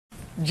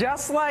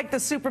Just like the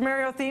Super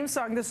Mario theme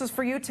song, this is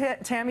for you,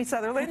 Tammy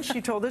Sutherland.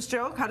 She told this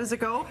joke. How does it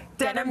go?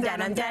 Denim,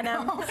 denim,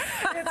 denim.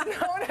 It's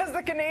known as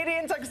the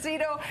Canadian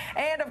tuxedo.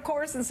 And, of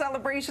course, in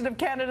celebration of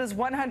Canada's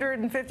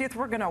 150th,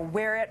 we're going to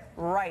wear it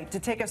right. To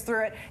take us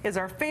through it is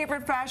our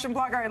favorite fashion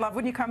blogger. I love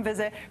when you come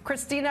visit,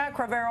 Christina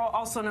Cravero,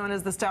 also known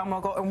as the Style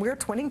Mogul. And we're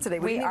twinning today.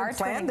 We didn't even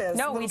plan this.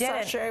 No, we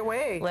didn't. Sachet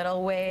wave.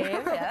 Little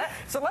wave, yeah.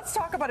 So let's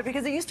talk about it,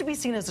 because it used to be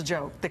seen as a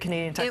joke, the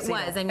Canadian tuxedo.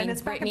 It was. I mean,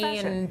 and Brittany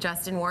and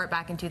Justin wore it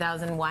back in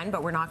 2001,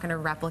 but we're not going to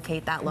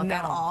replicate that look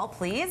at all,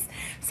 please.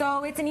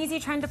 So it's an easy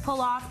trend to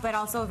pull off, but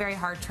also a very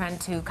hard trend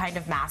to kind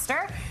of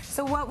master.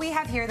 So what we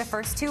have here, the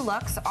first two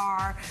looks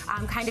are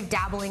kind of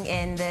dabbling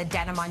in the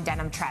denim on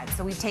denim trend.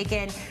 So we've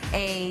taken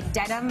a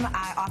denim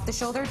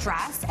off-the-shoulder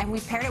dress, and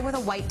we've paired it with a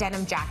white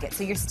denim jacket.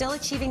 So you're still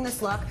achieving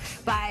this look,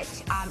 but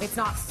it's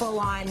not full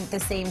on the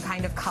same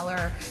kind of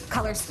color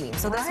scheme.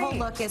 So this whole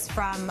look is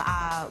from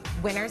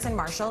Winners and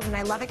Marshalls, and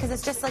I love it because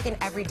it's just like an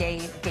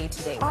everyday,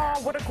 day-to-day wear.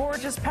 Oh, what a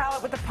gorgeous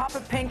palette with the pop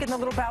of pink and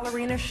the little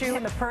ballerina shoe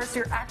and the purse.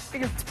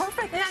 It's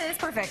perfect. Yeah, it is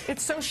perfect.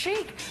 It's so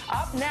chic.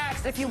 Up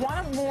next, if you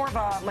want more of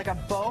a like a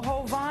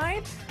boho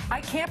vibe,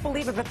 I can't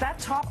believe it, but that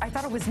top, I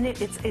thought it was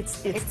knit.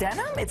 It's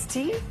denim? It's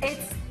tee?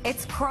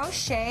 It's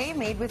crochet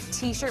made with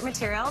t-shirt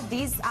material.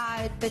 These,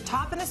 the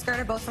top and the skirt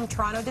are both from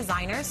Toronto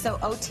designers. So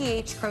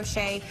OTH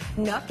Crochet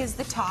Nook is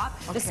the top.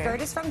 Okay. The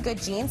skirt is from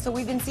Good Jeans. So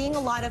we've been seeing a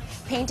lot of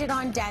painted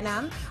on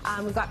denim.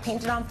 We've got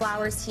painted on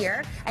flowers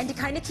here. And to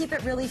kind of keep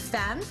it really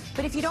femme.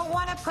 But if you don't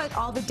want to put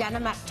all the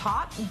denim at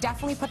top,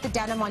 definitely put the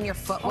denim on your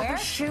footwear. Oh, the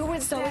shoe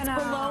is so denim.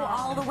 It's below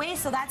all the way.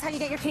 So that's how you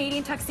get your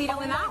Canadian tuxedo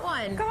in that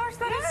one. Gosh,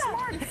 that is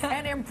smart.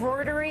 And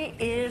embroidery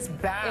is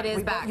back. It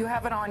is back. You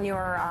have it on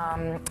your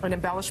an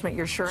embellishment,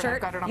 your shirt.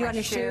 I've got it on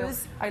my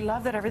shoes. I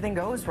love that everything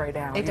goes right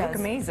now. You look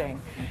amazing.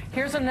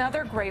 Here's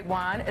another great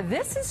one.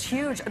 This is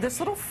huge. This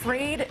little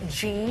frayed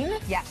jean.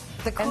 Yeah.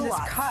 The culottes.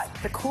 And this cut,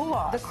 the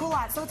culotte. The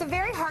culotte. So it's a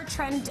very hard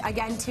trend,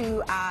 again,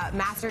 to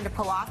master and to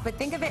pull off, but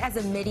think of it as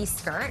a midi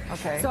skirt.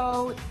 Okay.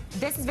 So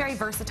this is very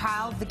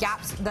versatile.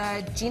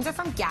 The jeans are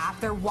from Gap.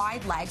 They're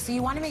wide legs, so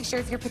you want to make sure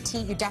if you're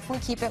petite, you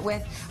definitely keep it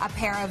with a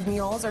pair of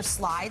mules or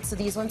slides. So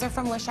these ones are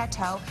from Le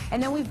Chateau.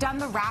 And then we've done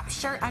the wrap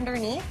shirt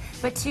underneath,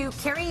 but to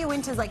carry you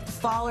into like the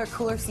fall or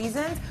cooler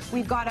seasons,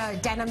 we've got a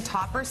denim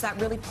topper, so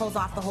that really pulls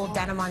off the whole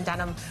denim on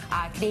denim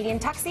Canadian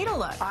tuxedo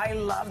look. I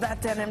love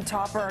that denim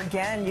topper.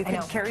 Again, you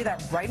can carry that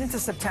right into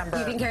September.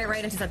 You can carry it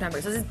right into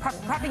September. So this is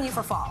prepping you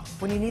for fall.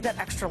 When you need that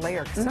extra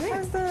layer.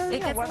 Sometimes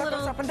the weather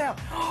goes up and down.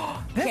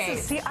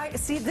 This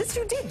is, see, this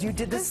you did. You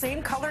did the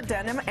same color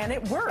denim, and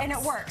it works. And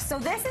it works. So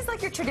this is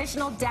like your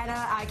traditional denim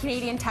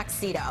Canadian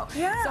tuxedo.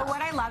 Yeah. So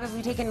what I love is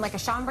we've taken like a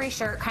chambray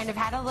shirt, kind of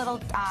had a little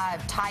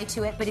tie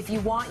to it, but if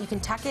you want, you can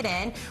tuck it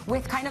in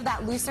with kind of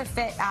that looser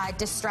fit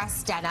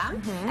distressed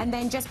denim, and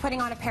then just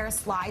putting on a pair of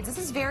slides. This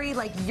is very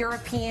like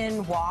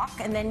European walk,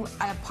 and then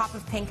a pop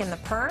of pink in the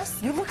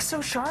purse. You look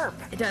so sharp.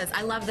 It does.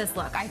 I love this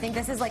look. I think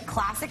this is like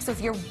classic, so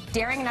if you're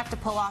daring enough to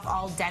pull off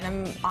all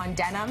denim on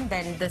denim,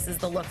 then this is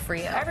the look for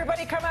you.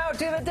 Everybody come out,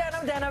 do the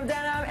denim, denim,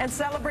 denim, and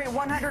celebrate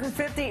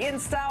 150 in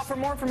style. For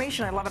more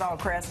information, I love it all,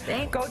 Chris.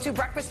 Thanks. Go to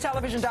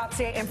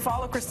breakfasttelevision.ca and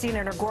follow Christina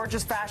and her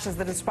gorgeous fashions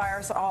that inspire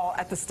us all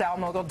at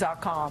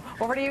thestylemogul.com.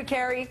 Over to you,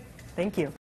 Carrie. Thank you.